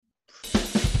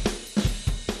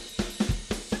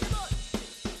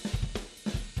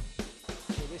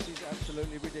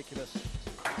absolutely ridiculous.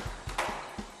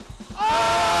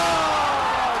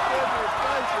 Oh, goodness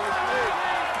gracious me.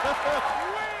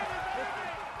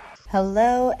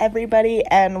 Hello, everybody,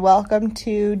 and welcome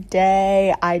to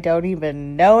day I don't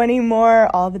even know anymore.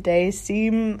 All the days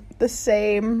seem the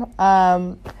same.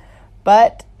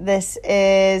 But this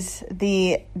is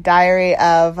the Diary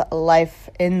of Life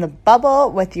in the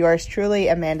Bubble with yours truly,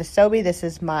 Amanda Sobey. This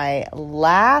is my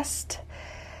last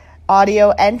audio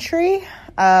entry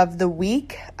of the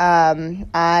week.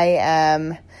 I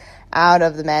am out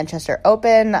of the Manchester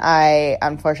Open. I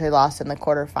unfortunately lost in the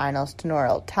quarterfinals to Nour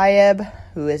El Tayeb,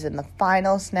 who is in the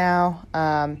finals now.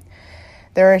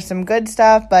 There is some good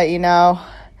stuff, but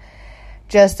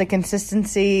just the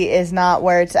consistency is not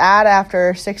where it's at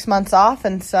after 6 months off,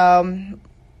 and so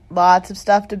lots of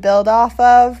stuff to build off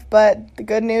of, but the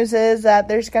good news is that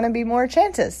there's going to be more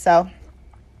chances. So,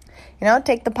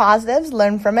 take the positives,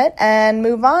 learn from it, and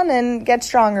move on and get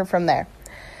stronger from there.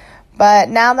 But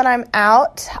now that I'm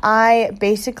out, I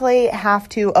basically have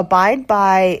to abide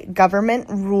by government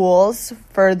rules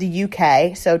for the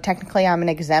UK. So technically I'm an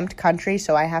exempt country,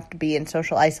 so I have to be in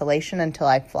social isolation until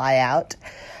I fly out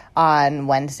on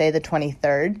Wednesday the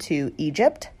 23rd to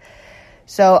Egypt.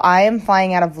 So I am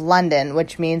flying out of London,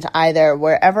 which means either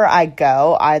wherever I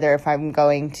go, either if I'm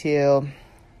going to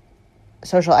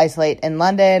social isolate in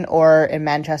London or in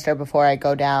Manchester before I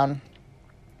go down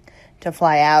to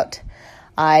fly out,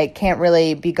 I can't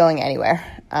really be going anywhere.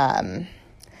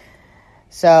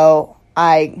 So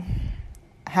I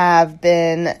have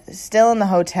been still in the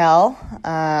hotel,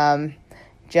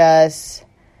 just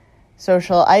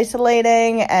social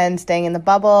isolating and staying in the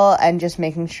bubble and just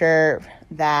making sure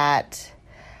that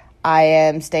I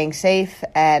am staying safe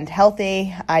and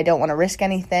healthy. I don't want to risk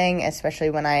anything, especially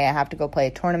when I have to go play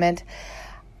a tournament.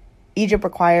 Egypt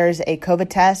requires a COVID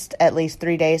test at least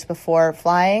 3 days before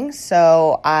flying,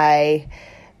 so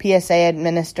PSA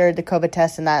administered the COVID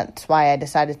test, and that's why I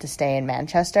decided to stay in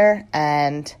Manchester.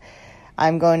 And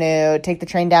I'm going to take the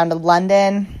train down to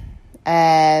London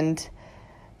and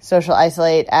social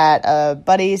isolate at a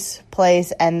buddy's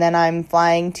place, and then I'm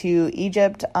flying to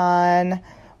Egypt on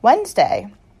Wednesday.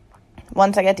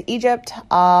 Once I get to Egypt,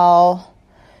 I'll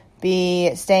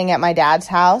be staying at my dad's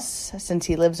house since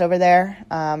he lives over there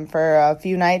for a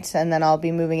few nights, and then I'll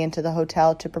be moving into the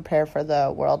hotel to prepare for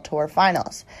the World Tour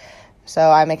Finals. So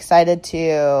I'm excited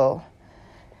to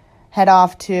head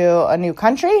off to a new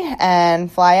country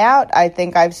and fly out. I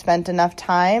think I've spent enough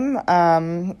time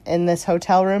in this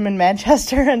hotel room in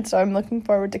Manchester, and so I'm looking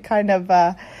forward to kind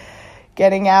of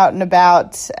getting out and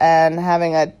about and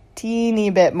having a teeny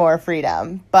bit more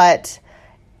freedom. But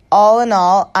all in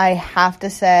all, I have to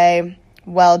say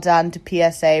well done to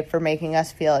PSA for making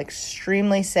us feel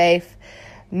extremely safe.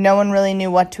 No one really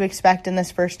knew what to expect in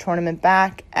this first tournament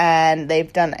back, and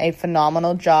they've done a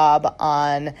phenomenal job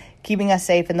on keeping us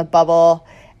safe in the bubble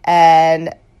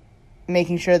and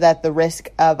making sure that the risk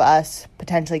of us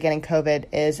potentially getting COVID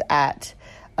is at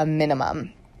a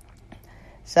minimum.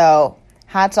 So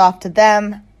hats off to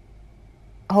them.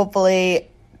 Hopefully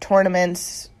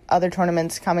other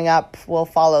tournaments coming up will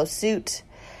follow suit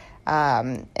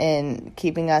in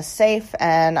keeping us safe,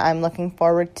 and I'm looking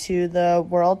forward to the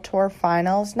World Tour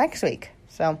Finals next week.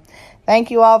 So thank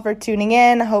you all for tuning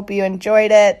in. Hope you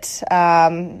enjoyed it,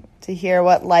 to hear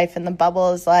what life in the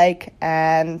bubble is like,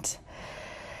 and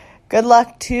good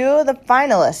luck to the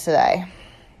finalists today.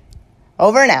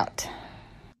 Over and out.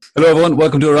 Hello everyone,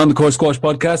 welcome to Around the Court Squash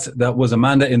podcast. That was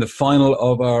Amanda in the final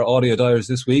of our audio diaries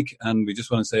this week, and we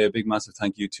just want to say a big massive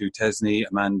thank you to Tesney,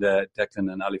 Amanda, Declan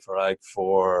and Ali Farag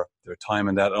for their time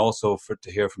in that, and also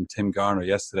to hear from Tim Garner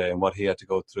yesterday and what he had to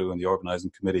go through in the organising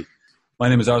committee. My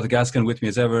name is Arthur Gaskin. With me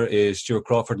as ever is Stuart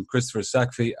Crawford and Christopher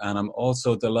Sackvey, and I'm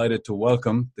also delighted to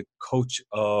welcome the coach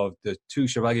of the two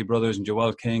Shabagi brothers and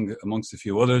Joel King, amongst a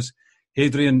few others,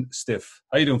 Hadrian Stiff.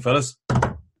 How you doing, fellas?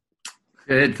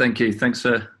 Good, thank you. Thanks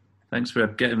for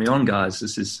getting me on, guys.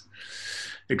 This is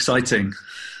exciting.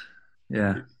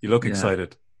 Yeah. You look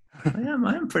excited. I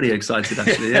am pretty excited,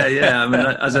 actually. Yeah. I mean,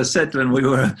 as I said when we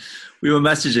were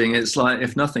messaging, it's like,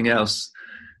 if nothing else,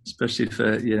 especially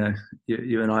for, you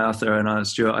and I, Arthur, and I,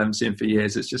 Stuart, I haven't seen for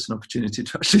years, it's just an opportunity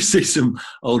to actually see some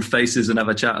old faces and have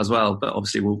a chat as well. But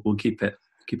obviously we'll keep it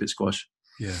squash.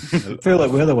 Yeah. I feel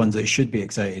like we're the ones that should be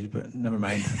excited, but never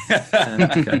mind.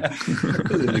 Okay.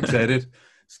 Excited.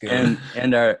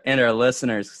 And our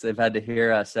listeners, they've had to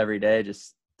hear us every day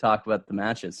just talk about the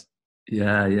matches.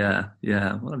 Yeah.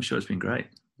 Well, I'm sure it's been great.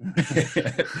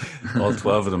 All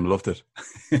 12 of them loved it.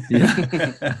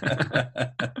 Yeah.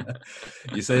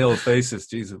 You say old faces,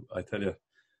 Jesus, I tell you,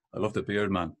 I love the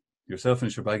beard, man. yourself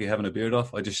and Shirbagi having a beard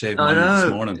off. I just shaved I mine this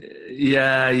know. morning.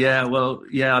 Yeah. Well,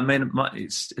 yeah. I mean,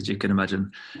 it's, as you can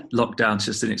imagine, lockdown's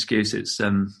just an excuse. It's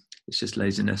just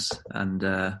laziness and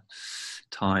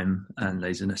time and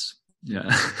laziness.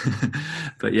 Yeah.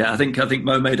 But yeah, I think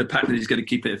Mo made a pact that he's going to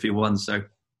keep it if he won. So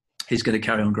he's going to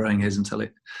carry on growing his until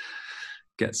it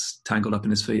gets tangled up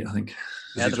in his feet, I think.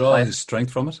 Does he draw his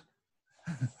strength from it?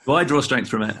 Do I draw strength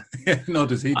from it? No,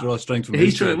 does he draw strength from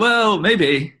it? Well,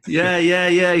 maybe.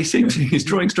 Yeah. He's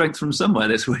drawing strength from somewhere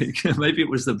this week. Maybe it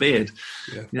was the beard.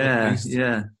 Yeah. It's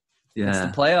the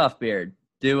playoff beard.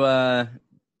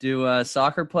 Do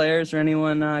soccer players or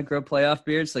anyone grow playoff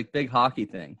beards? Like big hockey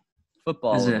thing.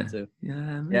 Football Is it? too.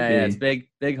 Yeah, maybe. Yeah, it's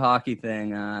big hockey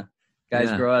thing.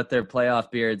 Guys grow out their playoff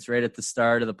beards right at the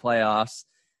start of the playoffs.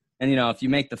 And, if you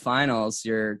make the finals,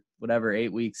 you're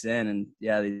 8 weeks in. And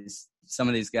some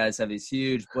of these guys have these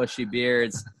huge bushy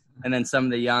beards. And then some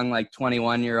of the young,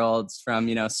 21-year-olds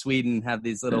from, Sweden have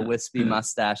these little wispy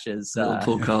mustaches. Little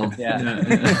Paul Cole. Yeah.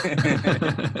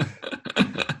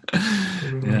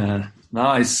 Yeah.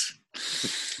 Nice.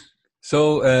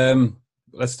 So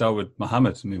let's start with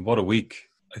Mohammed. I mean, what a week.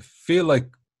 I feel like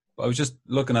I was just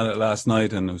looking at it last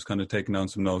night and I was kind of taking down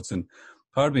some notes, and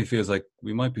part of me feels like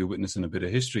we might be witnessing a bit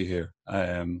of history here.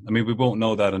 I mean, we won't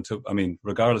know that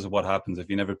regardless of what happens, if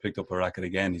he never picked up a racket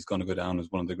again, he's going to go down as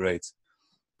one of the greats.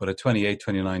 But at 28,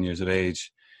 29 years of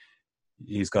age,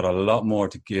 he's got a lot more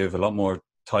to give, a lot more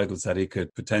titles that he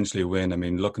could potentially win. I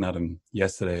mean, looking at him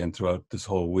yesterday and throughout this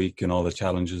whole week and all the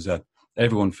challenges that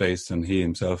everyone faced, and he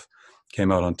himself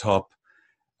came out on top.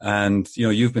 And,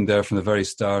 you've been there from the very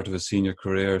start of his senior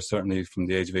career, certainly from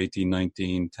the age of 18,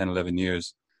 19, 10, 11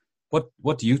 years.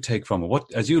 What do you take from it?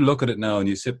 As you look at it now and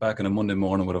you sit back on a Monday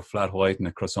morning with a flat white and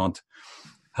a croissant,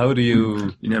 how do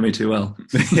you... You know me too well.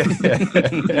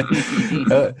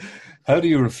 How do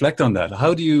you reflect on that?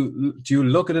 How do you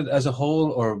look at it as a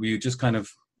whole, or will you just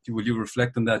will you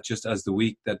reflect on that just as the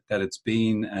week that it's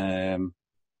been?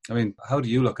 I mean, how do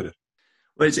you look at it?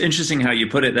 Well, it's interesting how you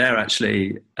put it there,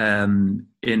 actually, in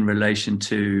relation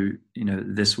to,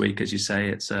 this week, as you say,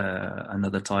 it's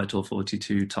another title,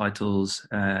 42 titles.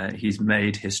 He's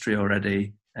made history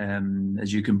already.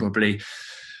 As you can probably,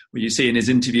 what you see in his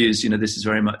interviews, this is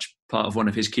very much part of one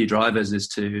of his key drivers, is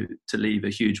to leave a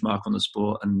huge mark on the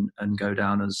sport and go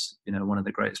down as, one of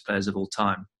the greatest players of all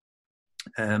time.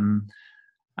 And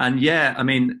yeah, I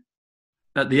mean,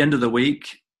 at the end of the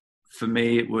week, for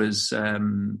me, it was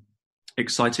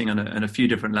exciting on a few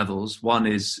different levels. One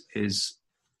is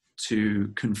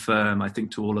to confirm, I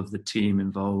think, to all of the team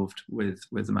involved with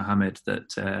Mohammed,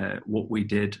 that what we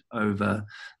did over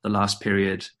the last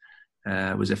period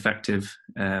was effective.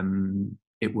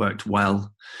 It worked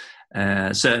well.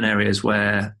 Certain areas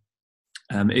where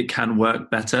it can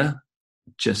work better,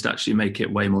 just actually make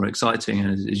it way more exciting.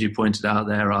 And as you pointed out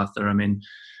there, Arthur, I mean,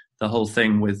 the whole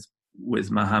thing with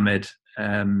Mohammed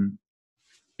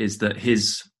is that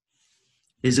his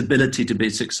ability to be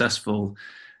successful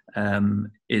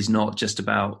is not just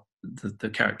about the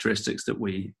characteristics that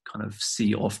we kind of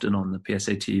see often on the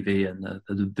PSA TV and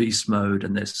the beast mode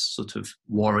and this sort of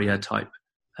warrior type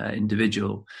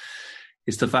individual.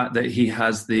 It's the fact that he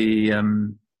has this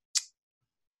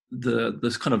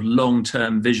kind of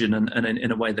long-term vision and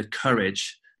in a way the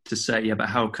courage to say, yeah, but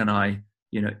how can I,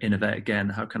 innovate again?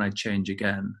 How can I change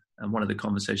again? And one of the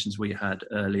conversations we had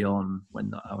early on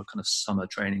when our kind of summer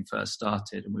training first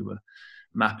started and we were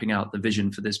mapping out the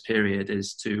vision for this period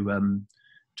is to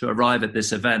arrive at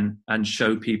this event and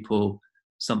show people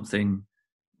something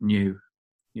new,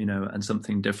 and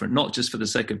something different, not just for the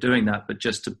sake of doing that, but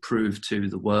just to prove to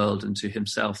the world and to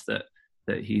himself that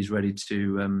he's ready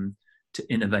to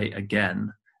innovate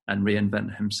again and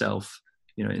reinvent himself,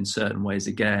 in certain ways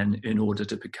again, in order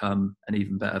to become an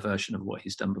even better version of what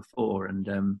he's done before.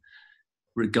 And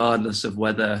regardless of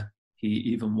whether he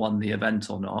even won the event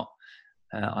or not,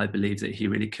 I believe that he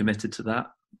really committed to that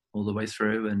all the way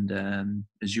through. And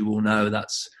as you all know,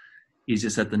 that's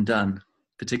easier said than done,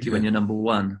 particularly when you're number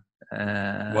one.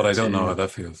 Well, I don't know how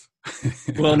that feels.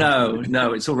 Well, no,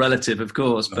 it's all relative, of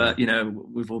course. But,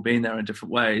 we've all been there in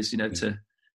different ways,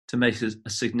 to make a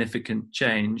significant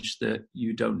change that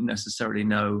you don't necessarily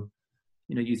know.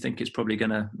 You think it's probably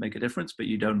going to make a difference, but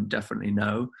you don't definitely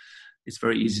know. It's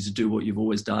very easy to do what you've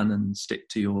always done and stick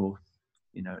to your,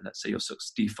 let's say your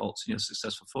defaults and your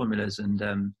successful formulas. And,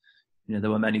 there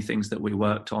were many things that we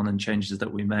worked on and changes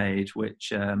that we made,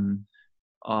 which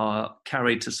are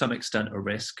carried to some extent a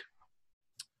risk.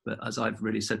 But as I've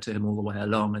really said to him all the way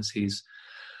along, as he's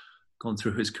gone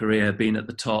through his career, been at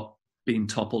the top, been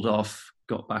toppled off,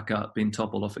 got back up, been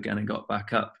toppled off again and got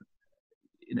back up.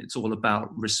 It's all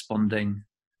about responding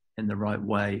in the right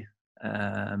way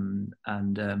and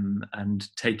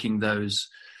taking those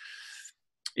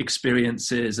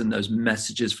experiences and those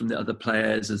messages from the other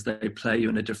players as they play you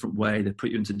in a different way. They put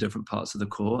you into different parts of the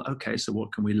court. Okay, so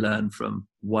what can we learn from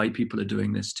why people are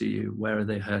doing this to you? Where are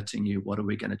they hurting you? What are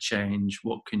we going to change?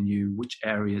 Which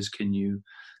areas can you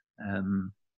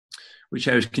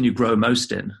grow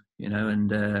most in?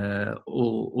 And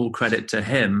all credit to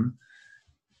him,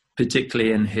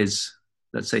 particularly in his,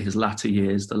 let's say, his latter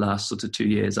years, the last sort of 2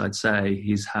 years, I'd say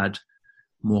he's had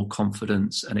more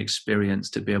confidence and experience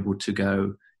to be able to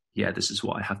go, yeah, this is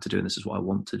what I have to do and this is what I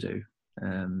want to do.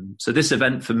 So this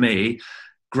event for me,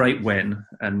 great win.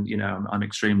 And, I'm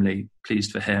extremely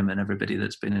pleased for him and everybody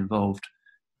that's been involved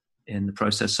in the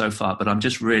process so far. But I'm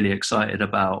just really excited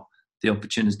about the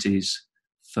opportunities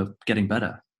for getting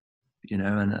better,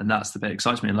 and that's the bit that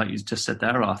excites me. And like you just said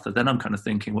there, Arthur, then I'm kind of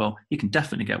thinking, well, you can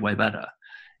definitely get way better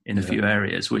in a few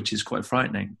areas, which is quite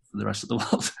frightening for the rest of the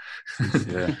world.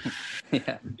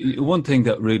 Yeah. One thing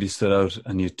that really stood out,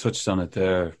 and you touched on it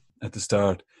there at the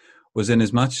start, was in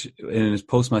his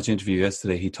post-match interview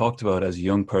yesterday, he talked about, as a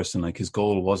young person, like, his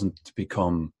goal wasn't to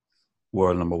become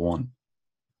world number one,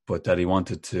 but that he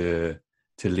wanted to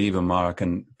leave a mark.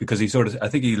 And because I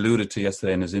think he alluded to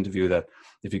yesterday in his interview that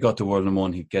if he got to world number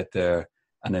one, he'd get there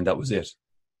and then that was it.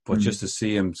 But just to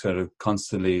see him sort of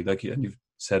constantly, like, and you've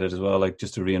said it as well, like,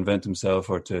 just to reinvent himself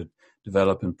or to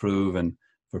develop, improve, and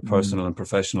for personal and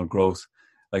professional growth,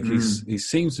 like, he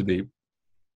seems to be,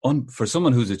 for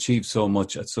someone who's achieved so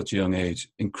much at such a young age,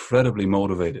 incredibly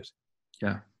motivated.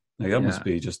 Yeah. Like, that must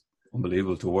be just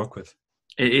unbelievable to work with.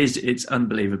 It is. It's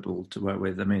unbelievable to work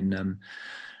with. I mean,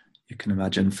 you can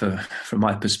imagine from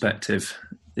my perspective,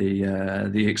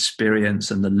 the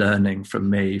experience and the learning from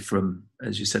me, from,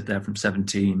 as you said there, from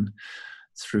 17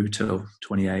 through till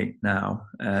 28 now,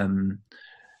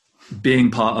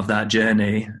 being part of that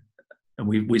journey. And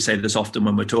we say this often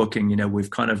when we're talking, we've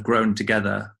kind of grown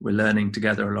together, we're learning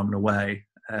together along the way,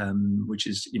 which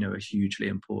is, a hugely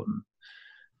important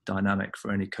dynamic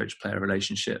for any coach-player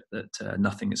relationship, that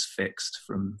nothing is fixed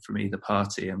from either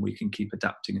party, and we can keep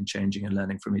adapting and changing and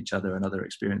learning from each other and other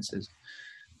experiences.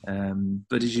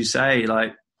 But as you say,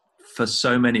 like, for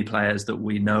so many players that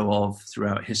we know of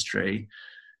throughout history,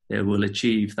 they will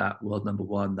achieve that world number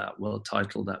one, that world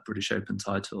title, that British Open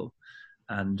title.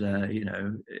 And,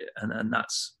 and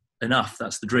that's enough.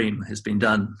 That's the dream has been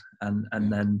done.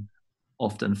 And then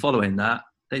often following that,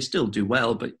 they still do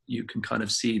well, but you can kind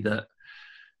of see that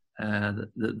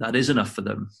that is enough for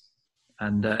them.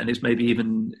 And it's maybe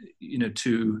even,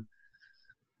 too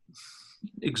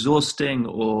exhausting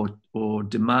or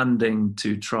demanding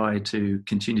to try to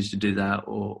continue to do that,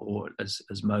 or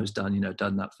as Mo's done,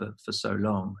 done that for so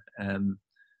long. And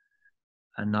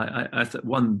I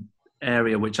one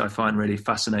area which I find really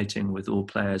fascinating with all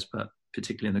players, but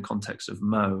particularly in the context of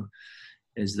Mo,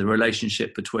 is the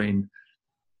relationship between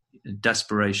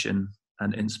desperation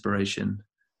and inspiration,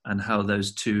 and how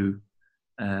those two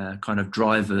kind of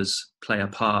drivers play a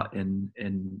part in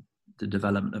the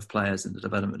development of players and the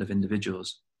development of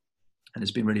individuals. And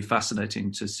it's been really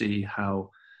fascinating to see how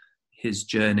his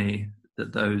journey,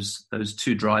 that those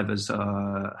two drivers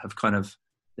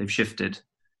they've shifted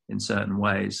in certain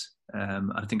ways.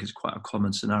 I think it's quite a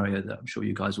common scenario that I'm sure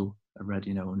you guys will have read,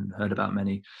 and heard about.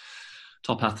 Many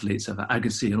top athletes of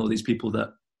Agassi and all these people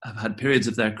that have had periods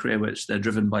of their career which they're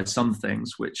driven by some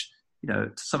things which,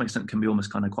 to some extent can be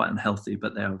almost kind of quite unhealthy,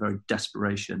 but they are very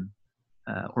desperation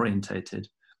orientated.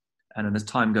 And as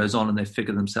time goes on and they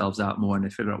figure themselves out more and they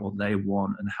figure out what they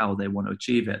want and how they want to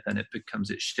achieve it, then it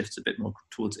shifts a bit more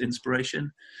towards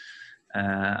inspiration.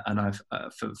 And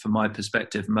from my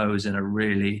perspective, Mo is in a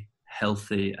really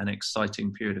healthy and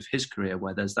exciting period of his career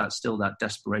where there's still that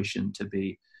desperation to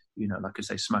be, like I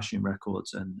say, smashing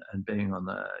records and being on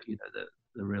the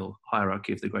real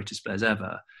hierarchy of the greatest players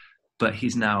ever. But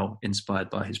he's now inspired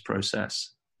by his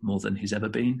process more than he's ever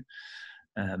been.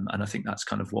 And I think that's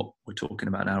kind of what we're talking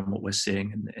about now and what we're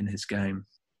seeing in his game.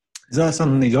 Is that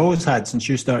something he's always had since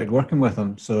you started working with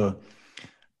him? So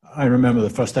I remember the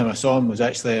first time I saw him was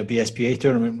actually a BSPA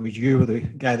tournament with you, the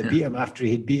guy that beat him after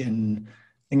he'd beaten,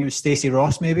 I think it was Stacey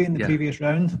Ross maybe in the previous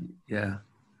round. Yeah.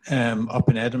 Up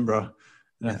in Edinburgh.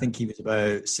 And I think he was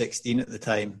about 16 at the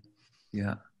time.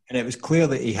 Yeah. And it was clear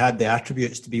that he had the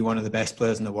attributes to be one of the best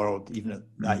players in the world, even at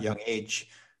that young age.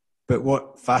 But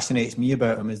what fascinates me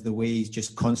about him is the way he's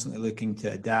just constantly looking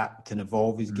to adapt and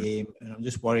evolve his game. And I'm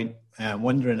just wondering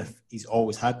if he's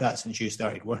always had that since you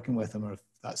started working with him, or if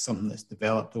that's something that's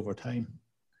developed over time.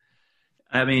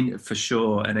 I mean, for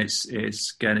sure. And it's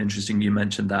again interesting you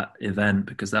mentioned that event,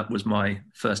 because that was my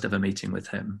first ever meeting with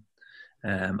him.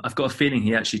 I've got a feeling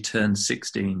he actually turned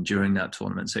 16 during that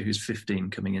tournament, so he was 15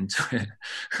 coming into it,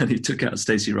 and he took out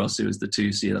Stacey Ross, who was the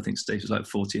 2 seed. I think Stacey was like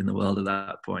 40 in the world at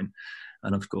that point,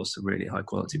 and of course a really high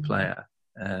quality player.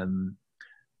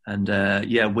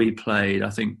 We played, I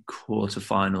think,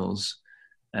 quarterfinals,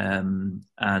 and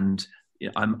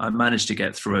I managed to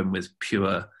get through him with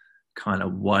pure kind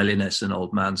of wiliness and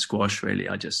old man squash. Really,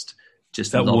 I just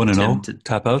that 1-0 to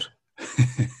tap out.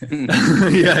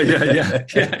 yeah,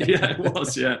 it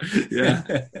was, yeah.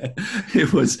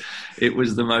 It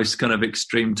was the most kind of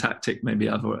extreme tactic maybe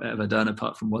I've ever done,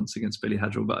 apart from once against Billy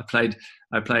Hadrill. But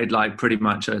I played like pretty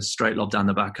much a straight lob down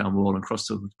the backhand wall and cross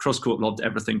court lobbed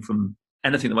everything from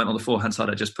anything that went on the forehand side.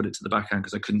 I just put it to the backhand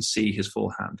because I couldn't see his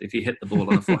forehand. If he hit the ball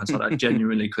on the forehand side, I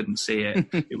genuinely couldn't see it.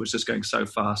 It was just going so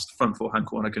fast. Front forehand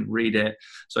corner, I couldn't read it.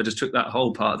 So I just took that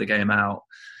whole part of the game out,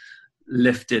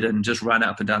 lifted and just ran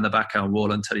up and down the backhand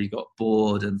wall until he got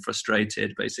bored and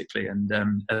frustrated, basically, and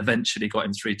eventually got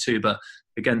him 3-2. But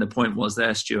again, the point was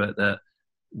there, Stuart, that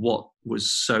what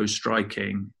was so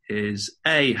striking is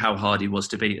A, how hard he was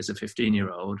to beat as a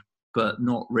 15-year-old, but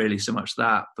not really so much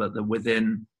that, but that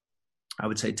within, I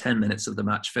would say, 10 minutes of the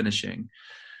match finishing,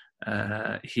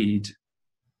 he'd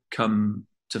come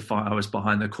to fight. I was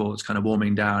behind the courts kind of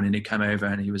warming down, and he came over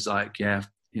and he was like, yeah,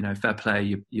 fair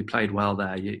play. You played well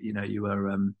there. You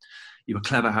were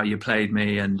clever how you played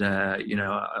me, and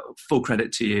full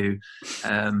credit to you.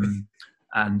 I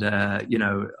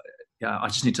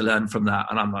just need to learn from that.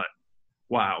 And I'm like,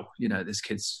 wow, this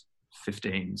kid's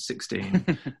 15,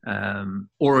 16,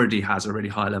 already has a really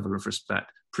high level of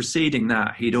respect. Preceding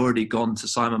that, he'd already gone to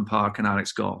Simon Park and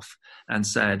Alex Goff and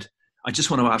said, I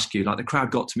just want to ask you, like, the crowd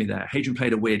got to me there. Hadrian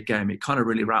played a weird game. It kind of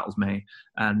really rattled me.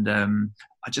 And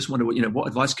I just wonder, what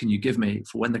advice can you give me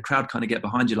for when the crowd kind of get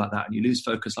behind you like that and you lose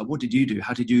focus? Like, what did you do?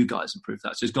 How did you guys improve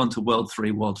that? So he's gone to World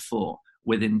 3, World 4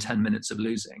 within 10 minutes of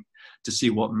losing to see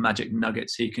what magic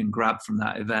nuggets he can grab from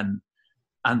that event,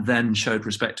 and then showed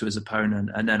respect to his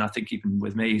opponent. And then I think even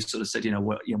with me, he sort of said,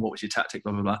 what was your tactic,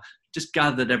 blah, blah, blah. Just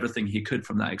gathered everything he could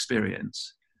from that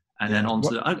experience. And then on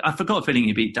to, I forgot feeling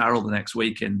he beat Darryl the next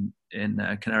week in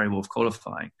Canary Wharf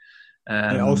qualifying.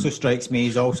 It also strikes me,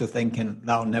 he's also thinking,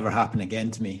 that'll never happen again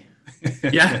to me.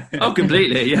 Yeah. Oh,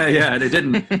 completely. Yeah. And it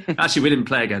didn't. Actually, we didn't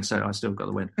play again, so I still got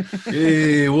the win.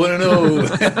 Hey,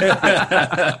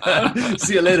 1-0.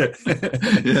 See you later.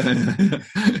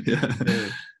 Yeah.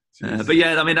 But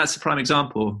yeah, I mean, that's a prime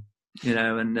example,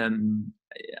 and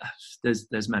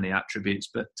there's many attributes,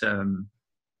 but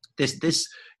this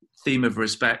theme of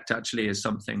respect actually is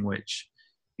something which,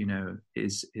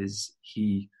 is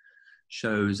he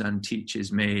shows and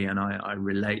teaches me, and I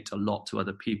relate a lot to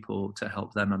other people to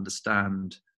help them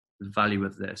understand the value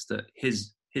of this, that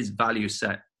his value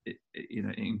set, it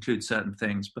includes certain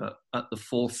things, but at the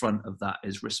forefront of that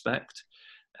is respect.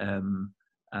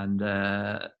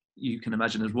 You can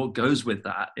imagine as what goes with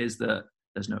that is that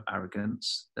there's no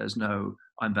arrogance. There's no,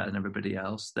 I'm better than everybody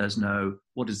else. There's no,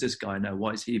 what does this guy know?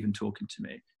 Why is he even talking to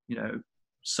me?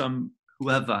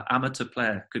 Whoever amateur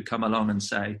player could come along and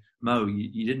say, Mo,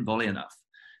 you didn't volley enough.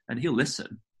 And he'll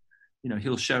listen.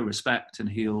 He'll show respect, and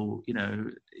he'll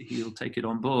take it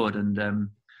on board. And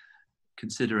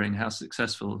considering how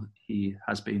successful he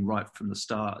has been right from the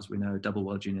start, as we know, double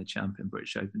world junior champion,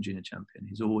 British Open junior champion,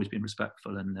 he's always been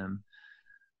respectful, and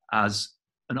as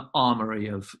an armory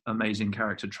of amazing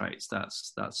character traits,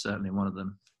 that's certainly one of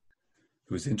them.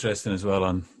 It was interesting as well,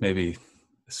 on maybe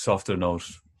a softer note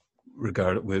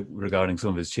regarding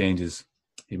some of his changes.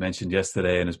 He mentioned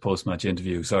yesterday in his post-match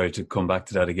interview, sorry to come back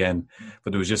to that again,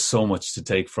 but there was just so much to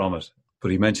take from it.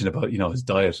 But he mentioned about, his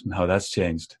diet and how that's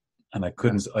changed. And I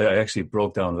actually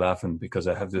broke down laughing, because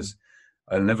I have this,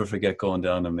 I'll never forget going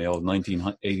down in my old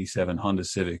 1987 Honda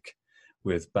Civic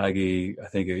with Baggy, I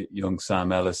think a young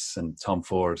Sam Ellis and Tom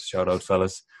Ford, shout out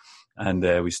fellas. And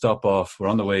we stop off, we're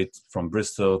on the way from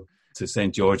Bristol to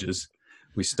St. George's.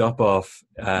 We stop off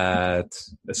at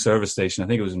a service station, I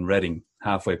think it was in Reading,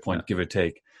 halfway point, give or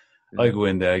take. I go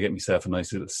in there, I get myself a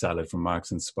nice little salad from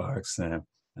Marks and Sparks, an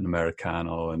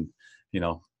Americano, and,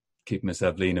 keep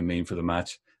myself lean and mean for the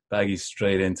match. Baggy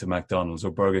straight into McDonald's or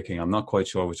Burger King, I'm not quite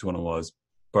sure which one it was.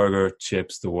 Burger,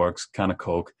 chips, the works, can of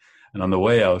Coke. And on the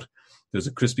way out, there's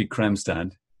a Krispy Kreme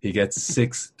stand. He gets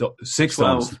 12,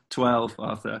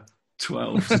 Arthur.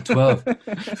 12. 12.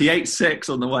 He ate 6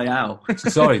 on the way out.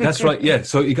 Sorry, that's right. Yeah,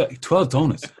 so he got 12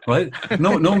 donuts, right?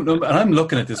 No. And I'm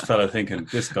looking at this fella thinking,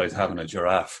 this guy's having a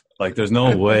giraffe. Like, there's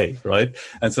no way, right?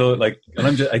 And so, and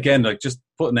I'm just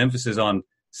putting emphasis on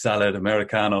salad,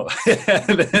 Americano,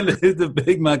 and then the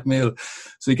Big Mac meal.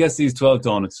 So he gets these 12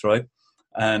 donuts, right?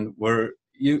 And we're,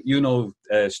 you know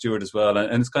Stuart as well,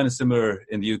 and it's kind of similar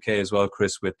in the UK as well,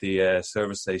 Chris, with the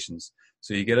service stations.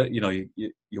 So you get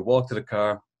you walk to the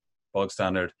car, bog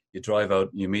standard. You drive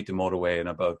out, you meet the motorway in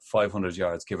about 500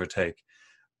 yards, give or take.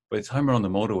 By the time we're on the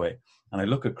motorway, and I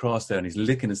look across there, and he's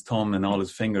licking his thumb and all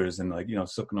his fingers, and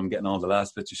sucking them, getting all the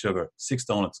last bits of sugar. 6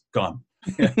 donuts gone,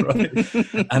 right?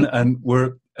 and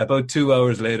we're about 2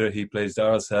 hours later. He plays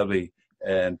Darrell Selby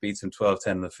and beats him 12-10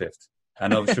 in the fifth.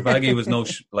 And Shorbagy was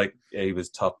he was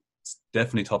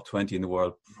definitely top 20 in the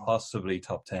world, possibly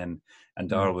top 10, and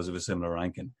Darrell was of a similar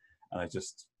ranking. And I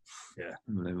just. Yeah,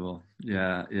 unbelievable.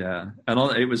 Yeah. And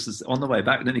it was on the way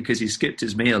back, didn't he? Because he skipped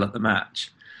his meal at the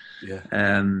match,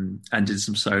 and did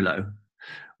some solo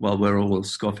while we're all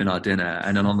scoffing our dinner.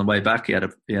 And then on the way back, he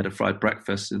had a fried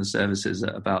breakfast in the services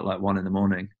at about 1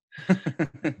 a.m.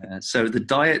 So the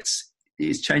diet's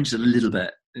changed a little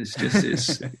bit. It's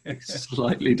just it's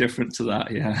slightly different to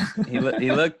that. Yeah,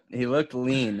 he looked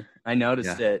lean. I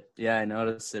noticed it. Yeah, I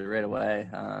noticed it right away.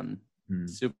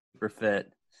 Super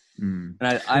fit. And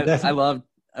I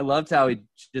loved how he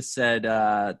just said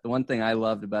the one thing I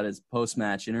loved about his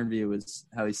post-match interview was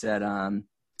how he said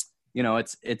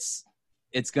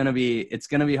it's gonna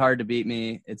be hard to beat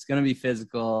me, it's gonna be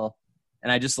physical,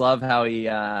 and I just love how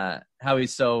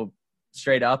he's so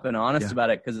straight up and honest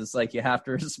about it, because it's like you have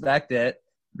to respect it.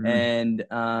 And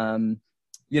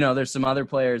there's some other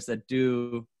players that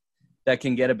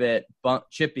can get a bit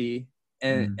chippy.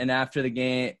 And after the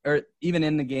game, or even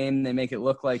in the game, they make it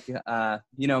look like,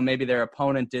 maybe their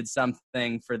opponent did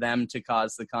something for them to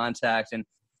cause the contact. And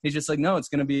he's just like, no, it's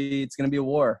going to be a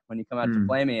war when you come out to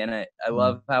play me. And I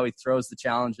love how he throws the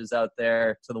challenges out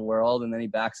there to the world, and then he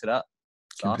backs it up.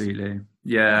 It's completely. Awesome.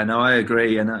 Yeah, no, I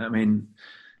agree. And I mean,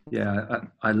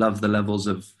 I love the levels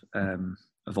of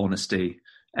honesty.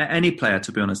 Any player,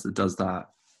 to be honest, that does that.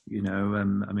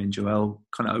 Joelle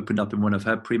kind of opened up in one of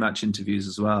her pre-match interviews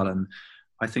as well, and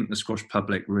I think the squash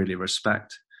public really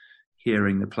respect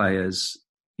hearing the players.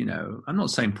 I'm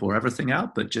not saying pour everything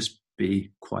out, but just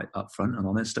be quite upfront and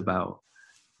honest about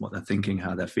what they're thinking,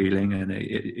 how they're feeling, and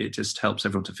it just helps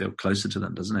everyone to feel closer to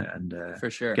them, doesn't it? And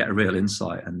for sure, get a real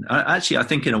insight. And actually, I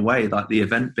think in a way, like the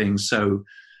event being so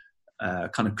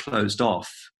kind of closed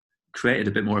off, created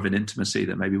a bit more of an intimacy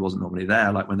that maybe wasn't normally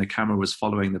there. Like when the camera was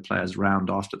following the players round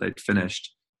after they'd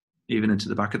finished, even into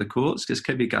the back of the courts, because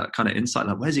Kevin got kind of insight,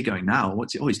 like, where's he going now?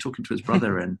 He's talking to his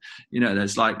brother. And,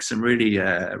 there's like some really,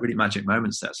 really magic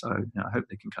moments there. So I hope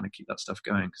they can kind of keep that stuff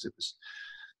going, because it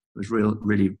was real,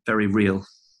 really very real.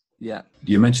 Yeah.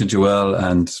 You mentioned Joelle,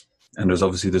 and there's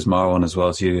obviously Marwan as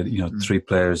well. So you 3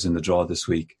 players in the draw this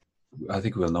week. I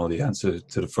think we'll know the answer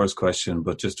to the first question,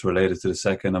 but just to relate it to the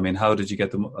second, I mean, how did you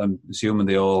get them? I'm assuming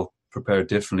they all prepared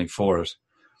differently for it.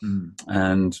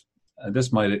 And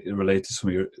this might relate to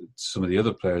some of the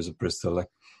other players at Bristol. Like,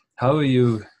 how are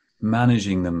you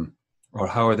managing them, or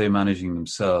how are they managing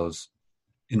themselves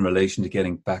in relation to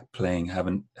getting back playing,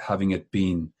 having it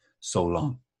been so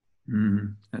long?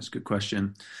 That's a good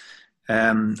question.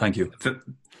 Thank you.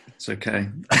 It's okay.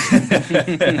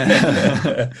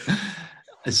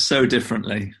 So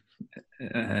differently.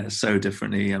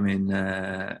 I mean,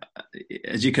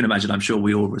 as you can imagine, I'm sure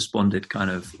we all responded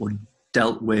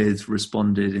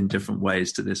responded in different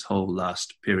ways to this whole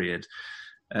last period.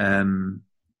 And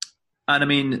I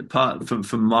mean,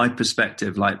 from my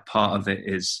perspective, like part of it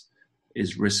is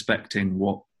respecting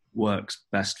what works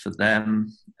best for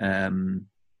them.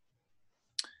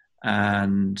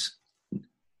 And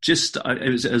just,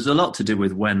 it was a lot to do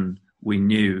with when we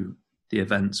knew the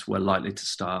events were likely to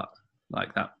start.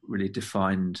 Like that really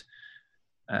defined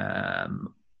kind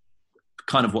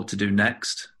of what to do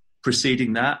next.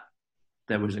 Preceding that,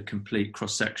 there was a complete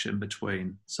cross-section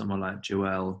between someone like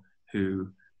Joelle, who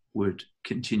would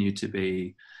continue to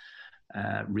be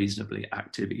reasonably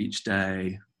active each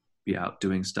day, be out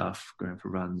doing stuff, going for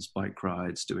runs, bike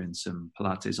rides, doing some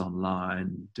Pilates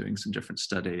online, doing some different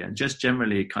study, and just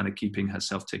generally kind of keeping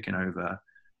herself ticking over,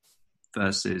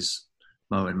 versus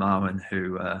Mo and Marwan,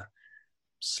 who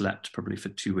slept probably for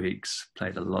 2 weeks,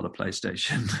 played a lot of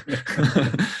PlayStation,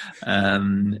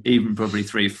 even probably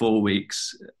 3-4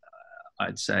 weeks.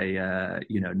 I'd say,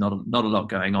 not a lot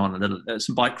going on.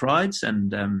 Some bike rides,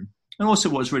 and also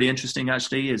what's really interesting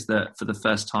actually is that for the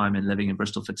first time in living in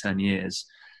Bristol for 10 years,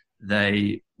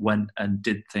 they went and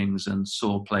did things and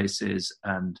saw places,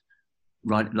 and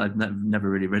I've never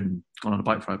really gone on a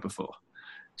bike ride before.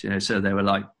 So they were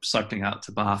like cycling out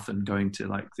to Bath and going to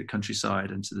like the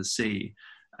countryside and to the sea,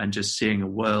 and just seeing a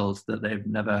world that they've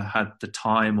never had the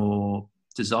time or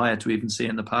desire to even see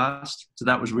in the past. So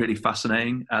that was really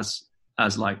fascinating, as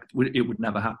like it would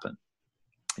never happen.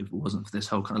 if it wasn't for this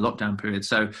whole kind of lockdown period.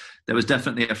 So there was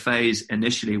definitely a phase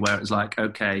initially where it was like,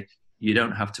 okay, you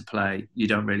don't have to play, you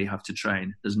don't really have to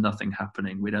train, there's nothing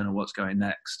happening, we don't know what's going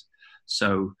next.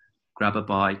 So grab a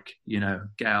bike,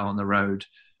 get out on the road,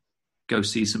 go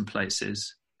see some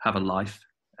places, have a life,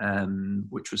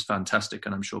 which was fantastic.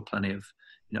 And I'm sure plenty of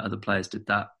other players did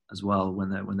that as well when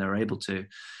they were able to.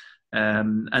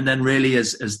 And then really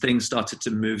as things started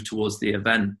to move towards the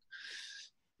event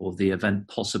or the event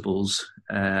possibles,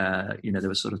 there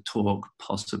was sort of talk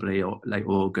possibly or late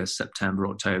August, September,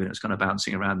 October, and it was kind of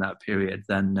bouncing around that period.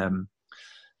 Then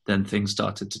things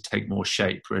started to take more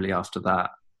shape really after that.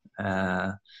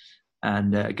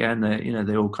 Again,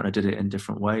 they all kind of did it in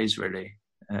different ways really.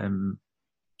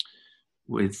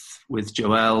 With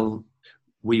Joelle,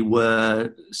 we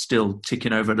were still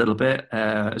ticking over a little bit.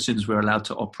 As soon as we were allowed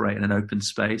to operate in an open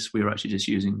space, we were actually just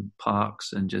using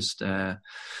parks and just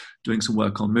doing some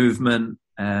work on movement,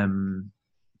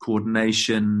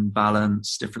 coordination,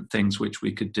 balance, different things which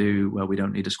we could do where we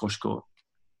don't need a squash court.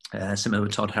 Similar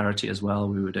with Todd Harity as well.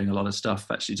 We were doing a lot of stuff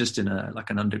actually just in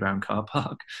an underground car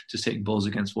park, just hitting balls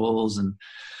against walls and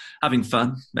having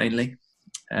fun mainly.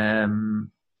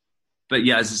 But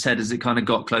yeah, as I said, as it kind of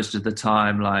got closer to the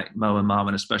time, like Mo and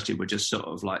Marwan especially were just sort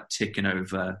of like ticking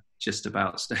over just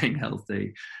about staying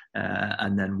healthy.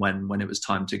 And then when it was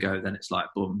time to go, then it's like,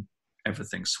 boom,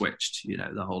 everything switched,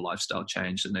 the whole lifestyle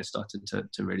changed and they started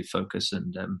to really focus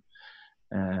and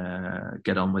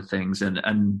get on with things.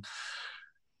 And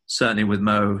certainly with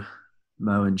Mo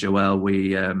and Joelle,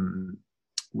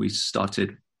 we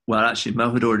started, well, actually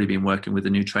Mo had already been working with the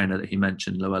new trainer that he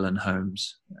mentioned, Llewellyn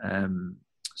Holmes.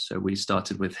 So we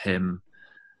started with him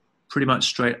pretty much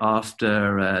straight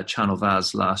after Channel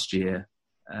Vaz last year.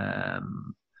 I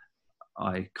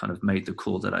kind of made the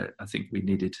call that I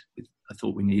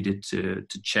thought we needed to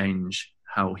change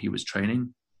how he was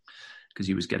training because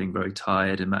he was getting very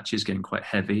tired in matches, getting quite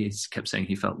heavy. He kept saying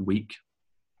he felt weak,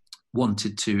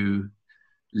 wanted to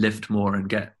lift more and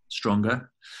get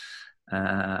stronger.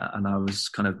 And I was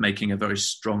kind of making a very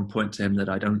strong point to him that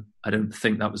I don't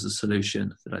think that was the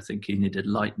solution, that I think he needed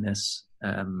lightness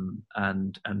and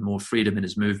more freedom in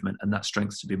his movement and that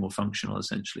strength to be more functional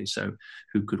essentially. So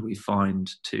who could we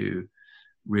find to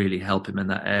really help him in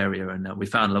that area? And we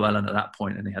found Llewellyn at that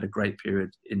point and he had a great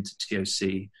period into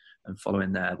TOC and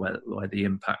following there where the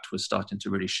impact was starting to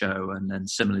really show. And then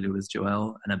similarly with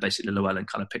Joelle, and then basically Llewellyn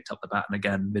kind of picked up the baton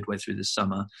again midway through this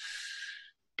summer,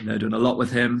 doing a lot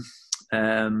with him.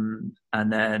 And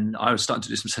then I was starting to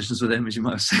do some sessions with him, as you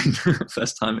might have seen,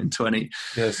 first time in 20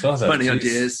 odd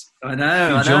years. I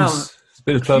know. It's a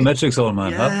bit of plyometrics all,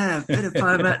 man. Yeah, a bit of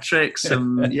plyometrics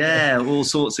and all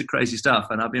sorts of crazy stuff.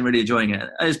 And I've been really enjoying it.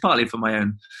 It's partly for my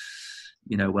own,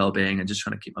 well-being and just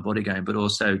trying to keep my body going, but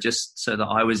also just so that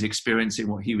I was experiencing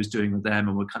what he was doing with them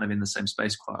and we're kind of in the same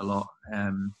space quite a lot.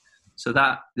 So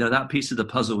that, that piece of the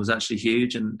puzzle was actually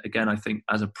huge. And again, I think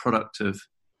as a product of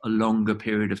a longer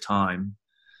period of time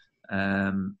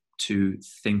to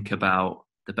think about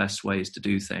the best ways to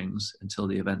do things until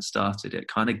the event started, it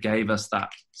kind of gave us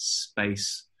that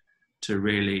space to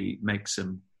really make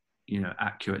some,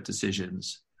 accurate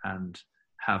decisions and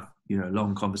have,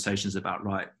 long conversations about,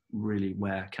 right, really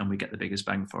where can we get the biggest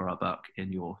bang for our buck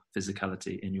in your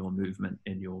physicality, in your movement,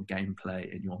 in your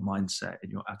gameplay, in your mindset, in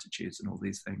your attitudes and all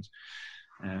these things.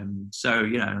 So,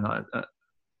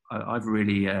 I've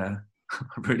really... I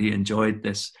really enjoyed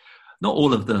this. Not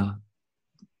all of the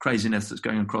craziness that's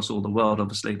going across all the world.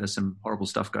 Obviously, there's some horrible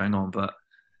stuff going on, but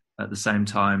at the same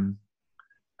time,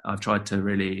 I've tried to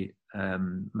really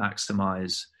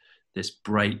maximize this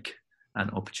break and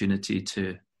opportunity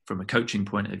to, from a coaching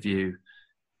point of view,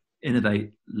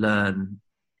 innovate, learn,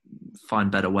 find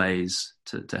better ways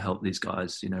to help these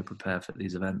guys, prepare for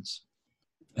these events.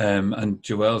 And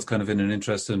Joelle's kind of in an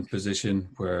interesting position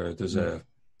where there's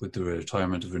with the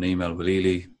retirement of Renee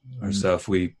Melville herself,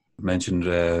 we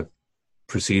mentioned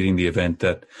preceding the event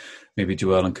that maybe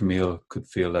Joelle and Camille could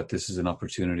feel that this is an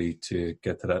opportunity to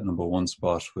get to that number one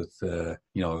spot with, a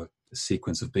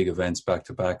sequence of big events back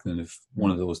to back. And if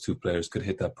one of those two players could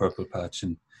hit that purple patch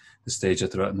and the stage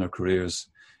that they're at in their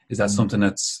careers, is that something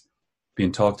that's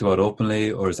being talked about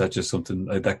openly, or is that just something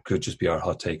that could just be our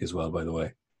hot take as well, by the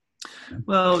way?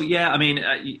 Well, yeah, I mean,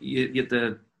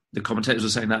 the commentators were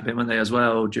saying that bit, weren't they, as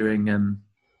well, during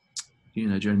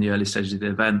during the early stages of the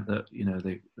event, that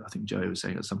I think Joey was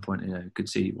saying at some point, could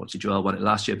see what Joelle won it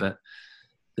last year, but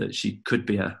that she could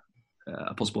be a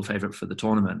possible favourite for the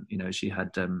tournament. She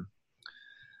had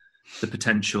the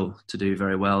potential to do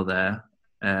very well there,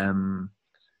 and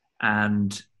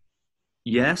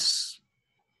yes,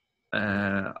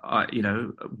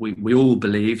 we all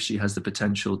believe she has the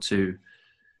potential to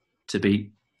to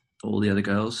beat all the other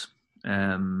girls.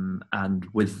 And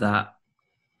with that,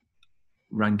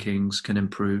 rankings can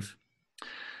improve.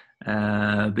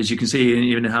 But as you can see,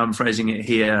 even how I'm phrasing it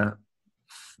here,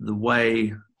 the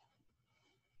way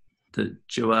that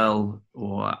Joelle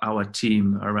or our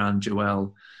team around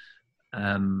Joelle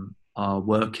are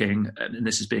working, and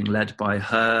this is being led by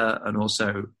her, and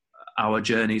also our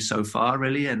journey so far,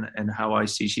 really, and how I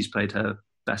see she's played her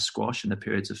best squash in the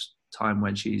periods of time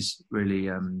when she's really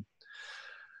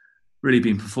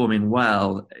been performing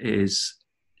well, is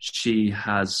she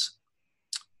has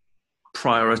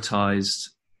prioritized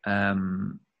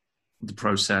the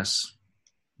process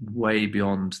way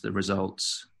beyond the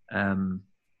results,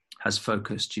 has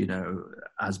focused,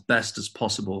 as best as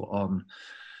possible on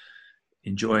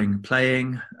enjoying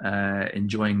playing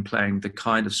the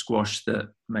kind of squash that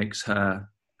makes her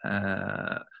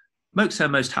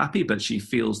most happy, but she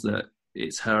feels that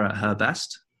it's her at her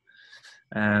best.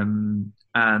 And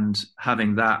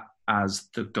having that as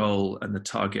the goal and the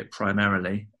target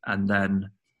primarily, and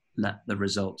then let the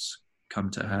results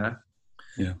come to her.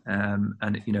 Yeah.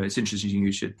 And it's interesting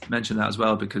you should mention that as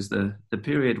well, because the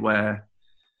period where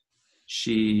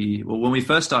when we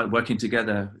first started working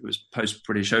together, it was post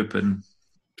British Open.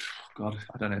 God,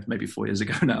 I don't know, maybe 4 years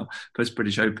ago now, post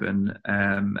British Open.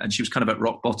 And she was kind of at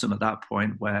rock bottom at that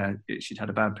point, where she'd had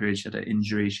a bad period. She had an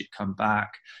injury. She'd come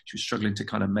back. She was struggling to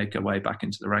kind of make her way back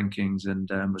into the rankings, and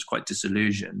was quite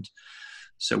disillusioned.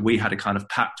 So we had a kind of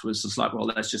pact, was just like, well,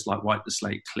 let's just like wipe the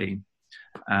slate clean.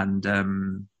 And,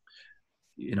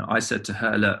 I said to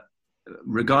her, look,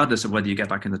 regardless of whether you get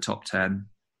back in the top 10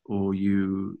 or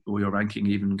your ranking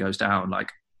even goes down,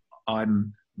 like,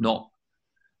 I'm not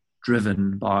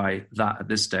driven by that at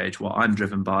this stage. What I'm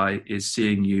driven by is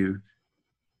seeing you,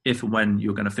 if and when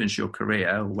you're going to finish your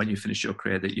career, or when you finish your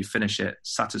career, that you finish it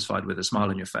satisfied with a smile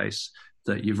on your face,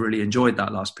 that you've really enjoyed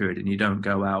that last period, and you don't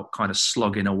go out kind of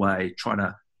slogging away, trying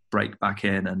to break back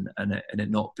in and it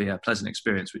not be a pleasant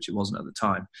experience, which it wasn't at the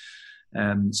time.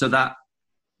 So that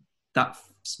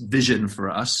vision for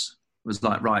us was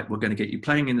like, right, we're going to get you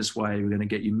playing in this way. We're going to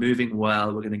get you moving well.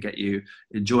 We're going to get you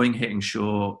enjoying hitting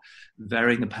short,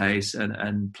 varying the pace,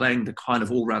 and playing the kind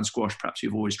of all-round squash perhaps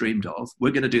you've always dreamed of.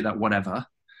 We're going to do that whatever.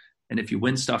 And if you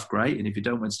win stuff, great. And if you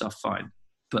don't win stuff, fine.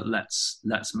 But let's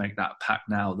make that pact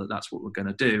now that that's what we're going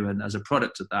to do. And as a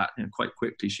product of that, quite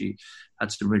quickly, she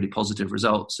had some really positive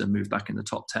results and moved back in the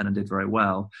top 10 and did very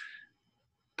well.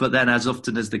 But then, as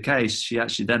often is the case, she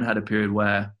actually then had a period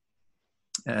where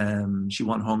she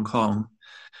won Hong Kong,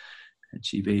 and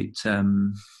she beat, I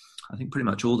think, pretty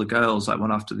much all the girls, like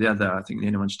one after the other. I think the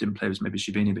only one she didn't play was maybe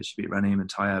Shabini, but she beat Raneem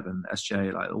and Tayeb and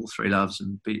SJ, like all 3-loves,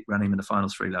 and beat Raneem in the final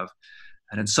 3-love.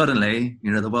 And then suddenly,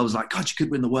 the world was like, God, she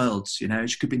could win the Worlds, she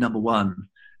could be number one.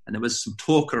 And there was some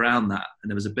talk around that, and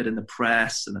there was a bit in the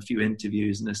press and a few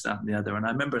interviews and this, that, and the other. And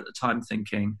I remember at the time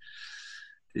thinking,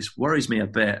 this worries me a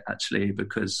bit, actually,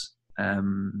 because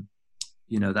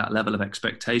that level of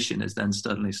expectation is then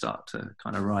suddenly start to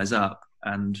kind of rise up.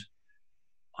 And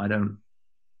I don't,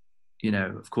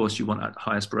 of course you want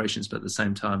high aspirations, but at the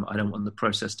same time, I don't want the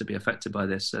process to be affected by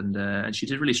this. And she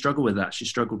did really struggle with that. She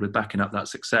struggled with backing up that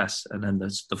success. And then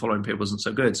the following period wasn't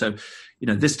so good. So,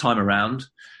 this time around,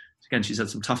 again, she's had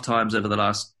some tough times over the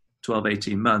last 12,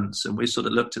 18 months. And we sort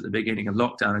of looked at the beginning of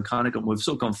lockdown and kind of we've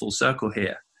sort of gone full circle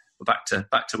here. We're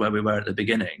back to where we were at the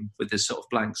beginning, with this sort of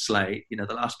blank slate.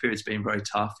 The last period's been very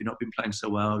tough. You've not been playing so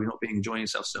well. You're not been enjoying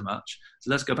yourself so much.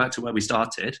 So let's go back to where we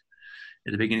started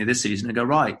at the beginning of this season and go,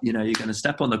 right, you're going to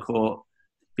step on the court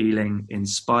feeling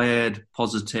inspired,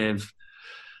 positive,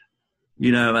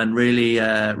 and really,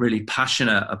 really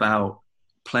passionate about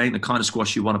playing the kind of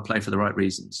squash you want to play for the right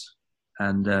reasons.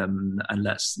 And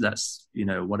let's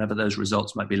whatever those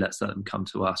results might be, let's let them come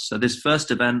to us. So this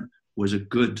first event was a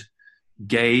good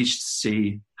gauge to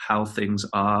see how things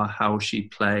are, how she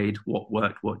played, what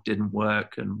worked, what didn't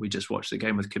work. And we just watched the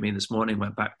game with Camille this morning,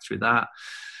 went back through that,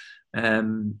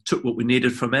 took what we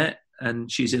needed from it.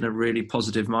 And she's in a really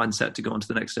positive mindset to go on to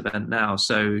the next event now.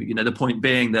 So, the point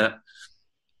being that,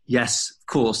 yes, of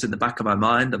course, in the back of my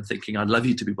mind, I'm thinking, I'd love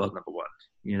you to be world number one,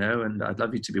 and I'd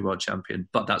love you to be world champion,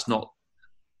 but that's not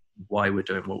why we're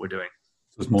doing what we're doing.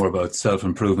 So it's more about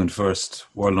self-improvement first.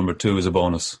 World number 2 is a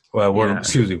bonus. Well, world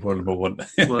number 1.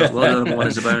 World number 1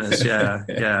 is a bonus, yeah.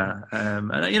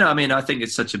 And, I think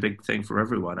it's such a big thing for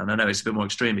everyone. And I know it's a bit more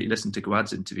extreme, but you listen to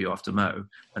Gwad's interview after Mo,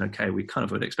 and okay, we kind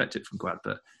of would expect it from Gwad,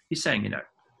 but he's saying,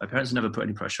 my parents never put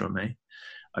any pressure on me.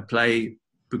 I play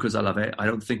because I love it. I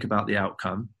don't think about the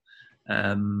outcome.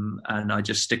 And I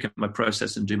just stick in my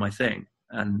process and do my thing.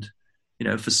 And,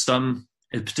 for some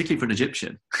particularly for an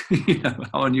Egyptian.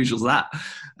 How unusual is that?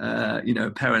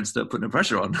 Parents that are putting the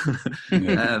pressure on.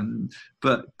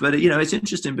 But it's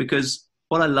interesting because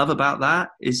what I love about that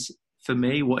is, for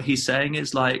me, what he's saying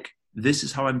is like, this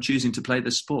is how I'm choosing to play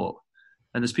this sport.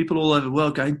 And there's people all over the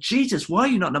world going, Jesus, why are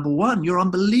you not number one? You're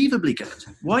unbelievably good.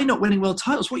 Why are you not winning world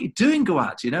titles? What are you doing,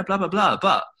 Gawad? Blah, blah, blah.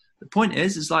 But the point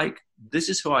is like, this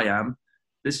is who I am.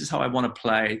 This is how I want to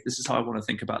play. This is how I want to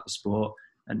think about the sport.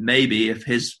 And maybe if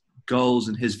his goals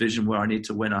and his vision were I need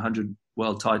to win 100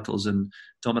 world titles and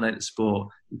dominate the sport,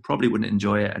 he probably wouldn't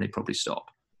enjoy it and he'd probably stop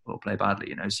or play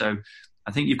badly, So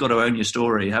I think you've got to own your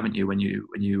story, haven't you, when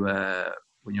you're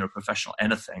a professional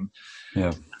anything.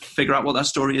 Yeah. Figure out what that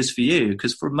story is for you.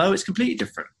 Because for Mo, it's completely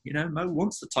different. Mo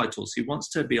wants the titles. He wants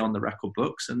to be on the record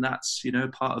books, and that's,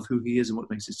 part of who he is and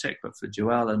what makes him tick. But for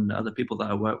Joel and other people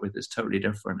that I work with, it's totally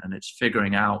different. And it's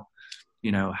figuring out,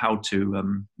 how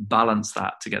to balance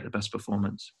that to get the best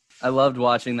performance. I loved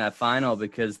watching that final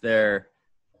because their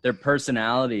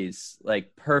personalities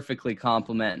like perfectly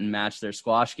complement and match their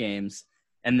squash games.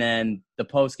 And then the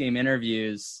post-game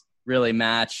interviews really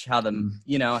match how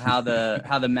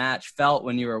the match felt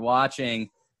when you were watching.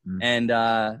 And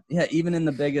even in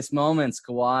the biggest moments,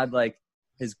 Gawad, like,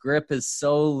 his grip is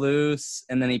so loose,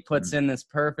 and then he puts in this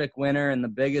perfect winner in the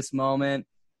biggest moment,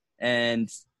 and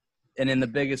in the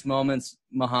biggest moments,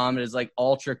 Mohammed is like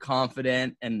ultra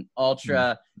confident and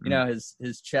ultra,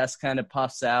 his chest kind of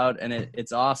puffs out, and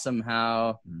it's awesome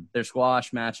how their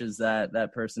squash matches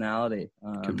that personality.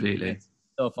 Completely. It's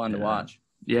so fun to watch.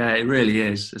 Yeah, it really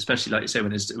is, especially like you say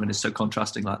when it's so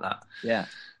contrasting like that. Yeah.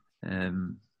 I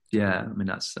mean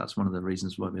that's one of the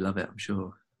reasons why we love it, I'm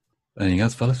sure. Anything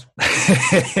else, fellas?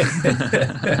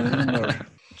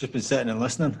 Just been sitting and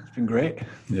listening. It's been great.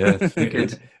 Yeah,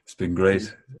 it's been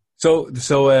great. So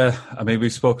I mean,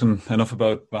 we've spoken enough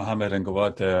about Mohammed and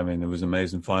Gawad there. I mean, it was an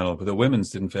amazing final, but the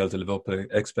women's didn't fail to live up to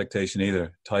expectation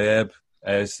either. Tayeb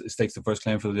stakes the first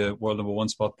claim for the world number one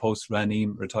spot post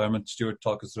Raneem retirement. Stuart,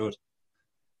 talk us through it.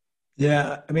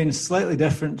 Yeah, I mean, it's slightly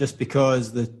different just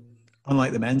because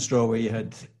unlike the men's draw where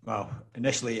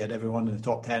initially you had everyone in the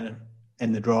top 10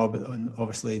 in the draw, but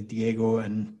obviously Diego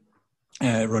and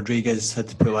Rodriguez had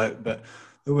to pull out. But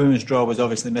the women's draw was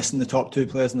obviously missing the top two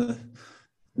players in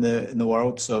the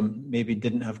world, so maybe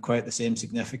didn't have quite the same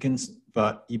significance.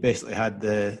 But you basically had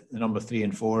the number 3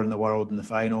 and 4 in the world in the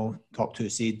final, top two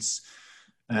seeds.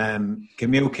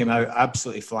 Camille came out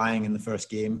absolutely flying in the first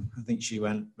game. I think she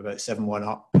went about 7-1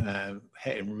 up,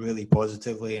 hitting really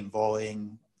positively and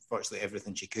volleying virtually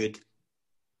everything she could.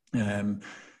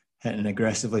 Hitting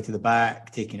aggressively to the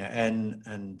back, taking it in,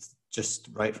 and just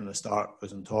right from the start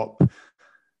was on top.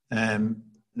 Then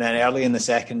early in the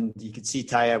second, you could see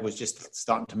Taya was just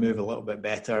starting to move a little bit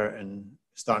better and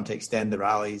starting to extend the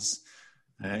rallies.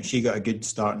 She got a good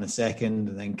start in the second,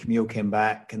 and then Camille came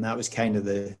back, and that was kind of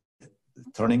the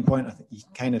turning point. I think you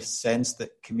kind of sensed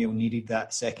that Camille needed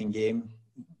that second game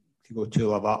to go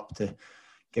 2-love up to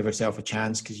give herself a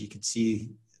chance, because you could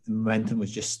see the momentum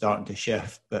was just starting to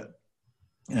shift. But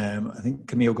I think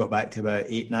Camille got back to about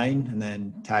 8-9, and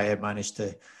then Taya managed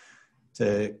to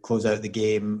close out the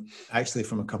game, actually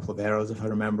from a couple of errors, if I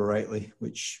remember rightly,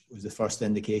 which was the first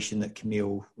indication that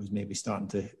Camille was maybe starting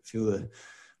to feel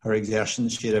her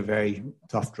exertions. She had a very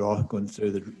tough draw going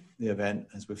through the event,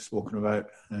 as we've spoken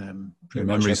about. Your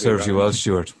memory serves you well,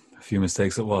 Stuart. A few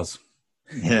mistakes it was.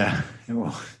 Yeah.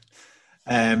 Well,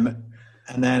 and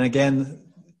then again,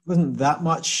 wasn't that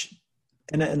much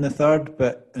in it in the third,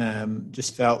 but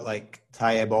just felt like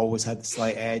Tayeb always had the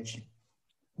slight edge,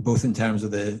 both in terms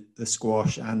of the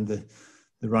squash and the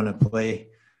run of play.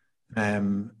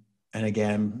 And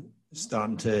again,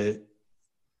 starting to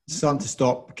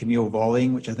stop Camille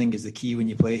volleying, which I think is the key when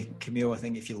you play Camille. I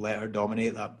think if you let her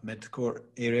dominate that mid-court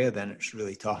area, then it's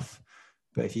really tough.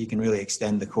 But if you can really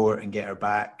extend the court and get her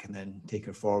back and then take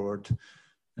her forward.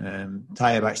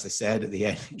 Tayeb actually said at the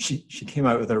end, she came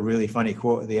out with a really funny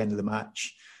quote at the end of the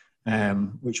match,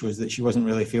 which was that she wasn't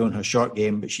really feeling her short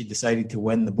game, but she decided to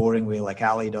win the boring way like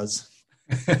Ali does.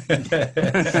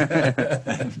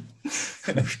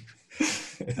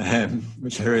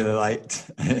 Which I really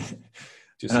liked.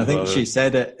 And I think she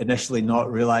said it initially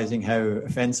not realising how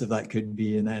offensive that could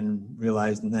be, and then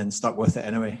realised and then stuck with it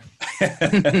anyway.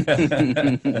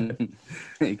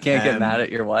 You can't get mad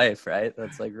at your wife, right?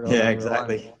 That's like really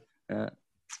exactly. Yeah.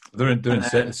 They're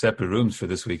in separate rooms for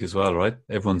this week as well, right?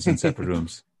 Everyone's in separate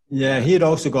rooms. Yeah, he had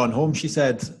also gone home, she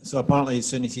said. So apparently as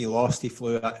soon as he lost, he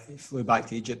flew back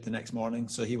to Egypt the next morning.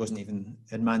 So he wasn't even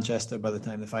in Manchester by the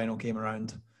time the final came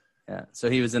around. Yeah, so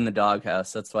he was in the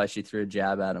doghouse. That's why she threw a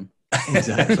jab at him.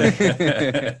 Exactly.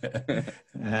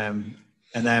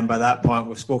 And then by that point,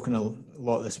 we've spoken a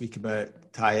lot this week about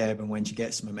Tayeb, and when she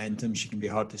gets momentum, she can be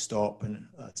hard to stop, and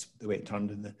that's the way it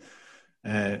turned in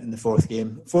the fourth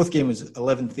game. Fourth game was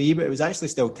 11-3, but it was actually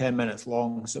still 10 minutes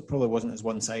long, so it probably wasn't as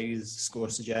one-sided as the score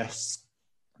suggests.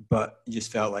 But you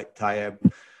just felt like Tayeb.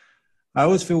 I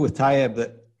always feel with Tayeb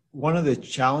that one of the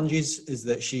challenges is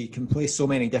that she can play so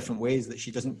many different ways that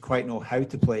she doesn't quite know how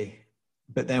to play.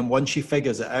 But then once she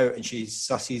figures it out and she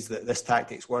susses that this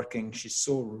tactic's working, she's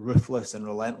so ruthless and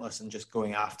relentless and just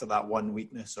going after that one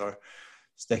weakness or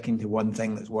sticking to one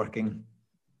thing that's working.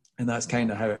 And that's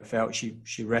kind of how it felt.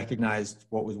 She recognised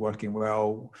what was working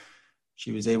well.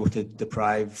 She was able to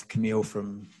deprive Camille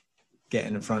from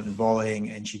getting in front and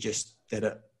volleying, and she just did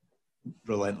it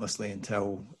relentlessly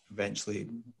until eventually it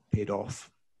paid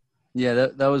off. Yeah,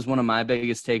 that was one of my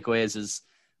biggest takeaways is,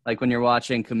 like, when you're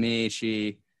watching Camille,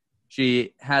 she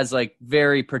has like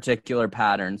very particular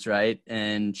patterns, right?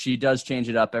 And she does change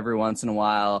it up every once in a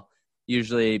while,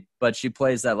 usually, but she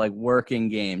plays that like working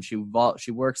game. She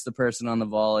works the person on the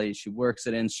volley. She works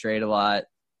it in straight a lot.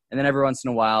 And then every once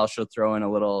in a while, she'll throw in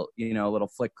a little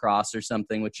flick cross or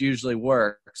something, which usually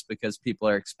works because people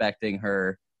are expecting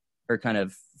her kind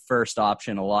of first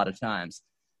option a lot of times.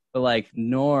 But like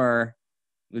Noor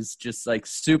was just like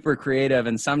super creative,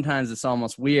 and sometimes it's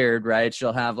almost weird, right?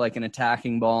 She'll have like an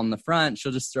attacking ball in the front.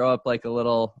 She'll just throw up like a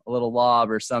little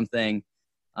lob or something.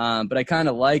 But I kind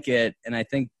of like it, and I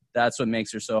think that's what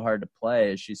makes her so hard to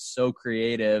play. Is she's so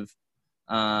creative,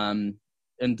 and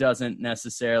doesn't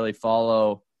necessarily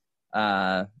follow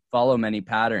many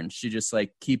patterns. She just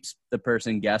like keeps the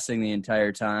person guessing the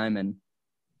entire time, and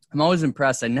I'm always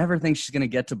impressed. I never think she's gonna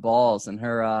get to balls, and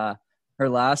her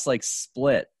last like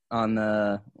split on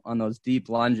those deep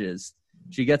lunges,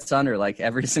 she gets under like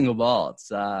every single ball. It's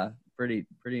pretty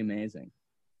amazing.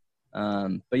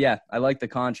 But yeah, I like the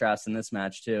contrast in this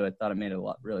match too. I thought it made it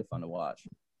really fun to watch.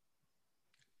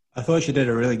 I thought she did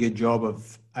a really good job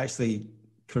of actually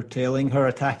curtailing her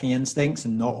attacking instincts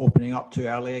and not opening up too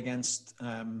early against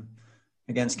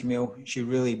Camille. She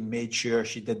really made sure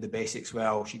she did the basics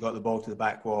well. She got the ball to the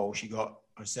back wall. She got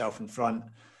herself in front.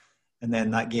 And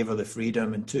then that gave her the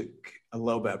freedom and took a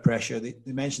little bit of pressure. They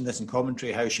mentioned this in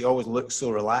commentary, how she always looks so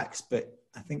relaxed, but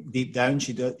I think deep down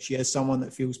she is someone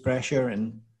that feels pressure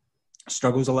and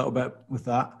struggles a little bit with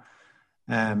that.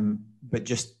 But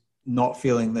just not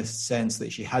feeling this sense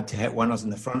that she had to hit winners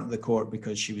in the front of the court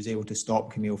because she was able to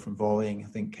stop Camille from volleying, I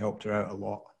think helped her out a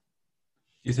lot.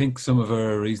 You think some of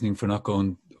her reasoning for not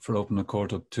going for opening the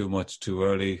court up too much too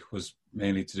early was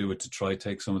mainly to do with to try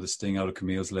take some of the sting out of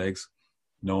Camille's legs,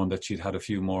 knowing that she'd had a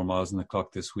few more miles on the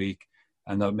clock this week,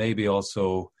 and that maybe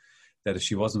also that if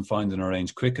she wasn't finding her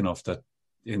range quick enough that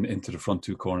into the front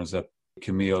two corners, that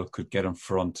Camille could get in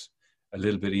front a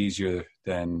little bit easier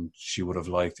than she would have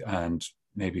liked, and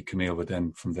maybe Camille would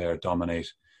then from there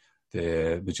dominate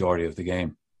the majority of the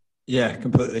game. Yeah,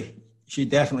 completely. She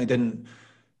definitely didn't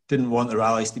want the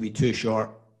rallies to be too short.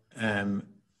 And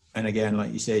again,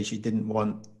 like you said, she didn't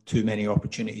want too many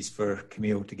opportunities for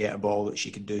Camille to get a ball that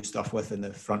she could do stuff with in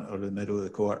the front or the middle of the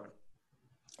court,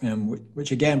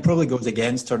 which again probably goes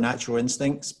against her natural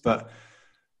instincts. But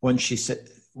once she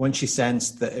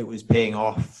sensed that it was paying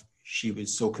off, she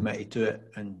was so committed to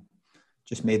it and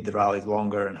just made the rallies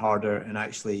longer and harder. And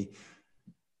actually,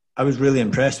 I was really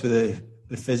impressed with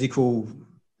the physical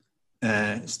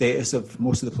status of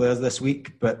most of the players this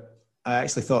week. But I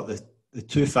actually thought the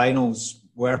two finals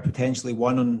were potentially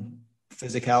won on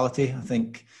physicality. I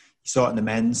think you saw it in the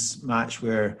men's match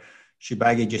where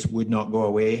Shibagi just would not go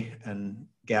away, and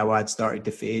Gawad started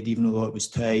to fade even though it was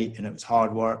tight and it was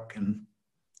hard work, and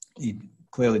he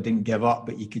clearly didn't give up,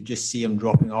 but you could just see him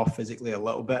dropping off physically a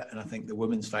little bit. And I think the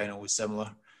women's final was similar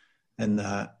in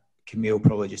that Camille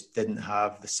probably just didn't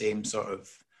have the same sort of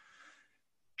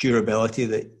durability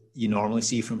that you normally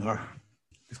see from her.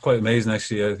 It's quite amazing,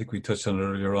 actually. I think we touched on it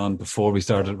earlier on before we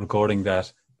started recording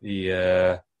that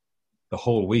the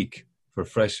whole week for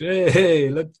fresh. Hey,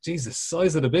 look, Jesus,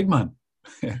 size of the big man.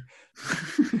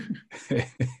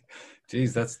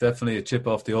 Jeez, that's definitely a chip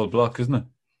off the old block, isn't it?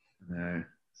 No,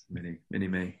 it's mini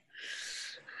me.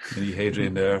 Mini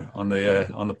Hadrian there on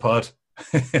the pod.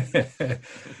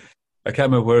 I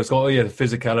can't remember where it's going. Oh yeah, the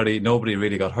physicality. Nobody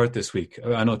really got hurt this week.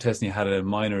 I know Tesney had a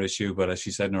minor issue, but as she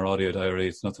said in her audio diary,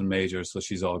 it's nothing major, so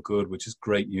she's all good, which is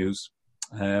great news.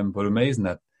 But amazing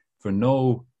that for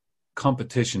no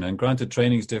competition, and granted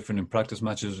training is different and practice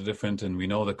matches are different, and we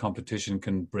know that competition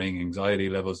can bring anxiety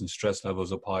levels and stress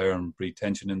levels up higher and breed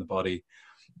tension in the body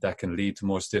that can lead to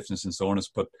more stiffness and soreness,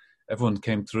 but everyone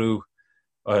came through,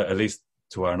 at least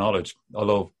to our knowledge,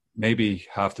 although maybe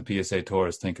half the PSA Tour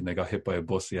is thinking they got hit by a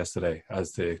bus yesterday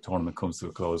as the tournament comes to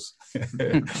a close.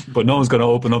 But no one's going to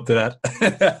open up to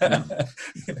that.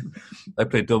 I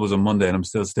played doubles on Monday and I'm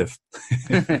still stiff.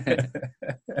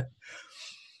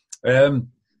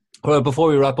 Well, before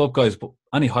we wrap up, guys,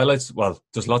 any highlights? Well,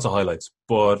 just lots of highlights,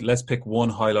 but let's pick one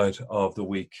highlight of the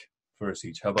week for us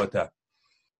each. How about that?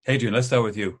 Hadrian, let's start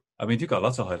with you. I mean, you got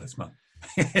lots of highlights, man.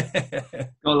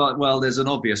 Well, there's an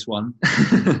obvious one.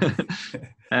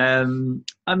 I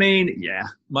mean, yeah,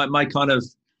 my kind of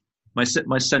my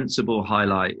sensible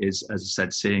highlight is, as I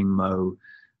said, seeing Mo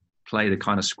play the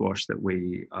kind of squash that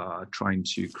we are trying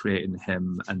to create in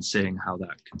him, and seeing how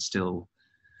that can still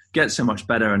get so much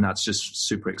better, and that's just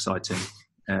super exciting.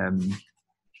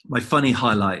 My funny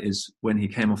highlight is when he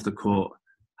came off the court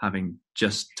having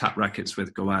just tapped rackets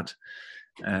with Gawad.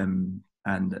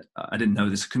 And I didn't know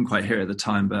this, I couldn't quite hear it at the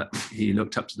time, but he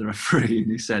looked up to the referee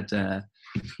and he said,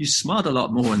 you smiled a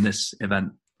lot more in this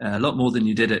event, a lot more than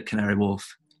you did at Canary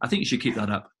Wharf. I think you should keep that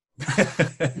up.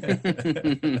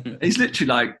 He's literally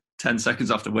like 10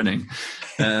 seconds after winning.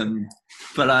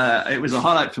 But it was a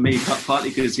highlight for me, partly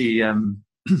because he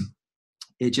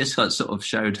it just sort of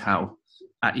showed how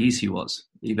at ease he was,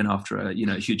 even after a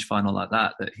huge final like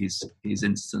that he's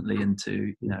instantly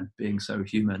into being so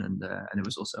human, and it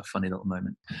was also a funny little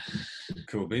moment.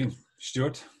 Cool beans.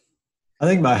 Stuart? I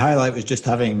think my highlight was just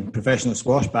having professional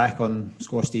squash back on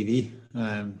Squash TV.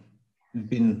 It's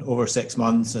been over 6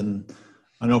 months, and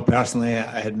I know personally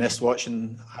I had missed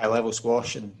watching high level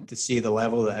squash, and to see the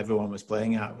level that everyone was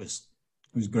playing at was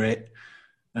great.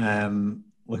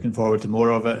 Looking forward to more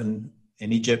of it in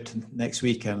Egypt next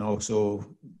week, and also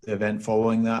the event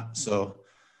following that. So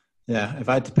yeah, if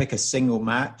I had to pick a single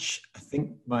match, I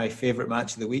think my favourite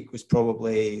match of the week was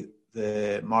probably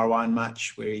the Marwan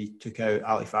match where he took out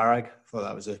Ali Farag. I thought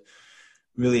that was a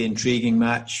really intriguing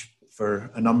match for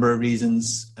a number of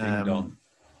reasons.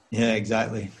 Yeah,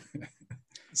 exactly.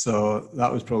 So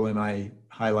that was probably my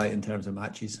highlight in terms of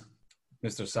matches.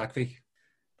 Mr. Sakvi?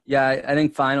 Yeah, I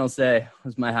think finals day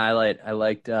was my highlight. I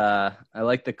liked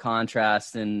the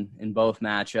contrast in both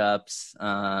matchups,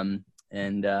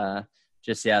 and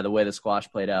just the way the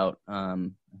squash played out. I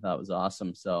thought was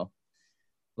awesome. So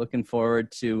looking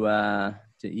forward to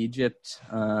Egypt.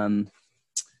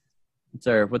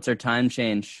 What's our time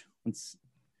change? It's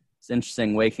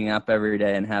interesting waking up every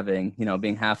day and having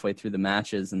being halfway through the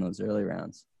matches in those early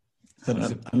rounds.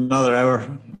 Another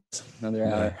hour.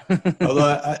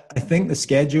 Although I think the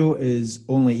schedule is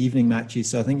only evening matches,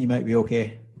 so I think you might be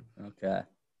okay. Okay.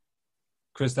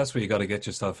 Chris, that's where you got to get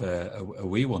yourself a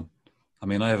wee one. I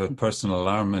mean, I have a personal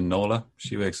alarm in Nola.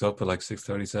 She wakes up at like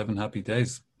 6:37. Happy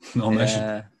days. No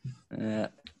mission. Yeah.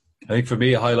 I think for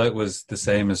me, a highlight was the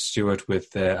same as Stuart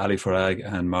with Ali Farag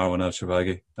and Marwan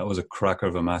El-Shorbagy. That was a cracker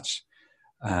of a match.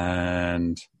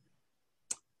 And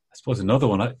I suppose another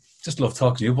one, I just love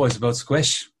talking to you boys about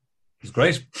squish. It was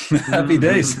great. Happy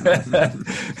days.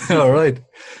 All right.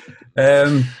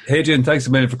 Hadrian, thanks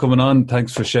a million for coming on.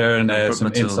 Thanks for sharing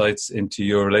some insights into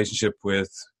your relationship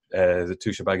with the two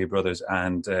Shorbagy brothers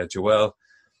and Joel.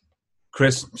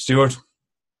 Chris, Stuart,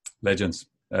 legends.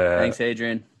 Thanks,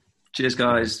 Hadrian. Cheers,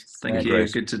 guys. Thank you.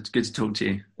 Great. Good to talk to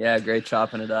you. Yeah, great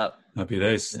chopping it up. Happy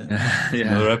days. Yeah.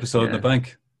 Another episode in the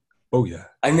bank. Oh, yeah.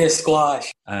 I miss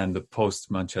squash. And the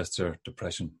post-Manchester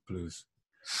depression blues.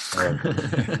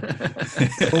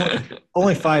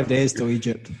 Only 5 days to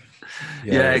Egypt.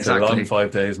 Yeah, it's exactly. a long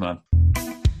 5 days, man.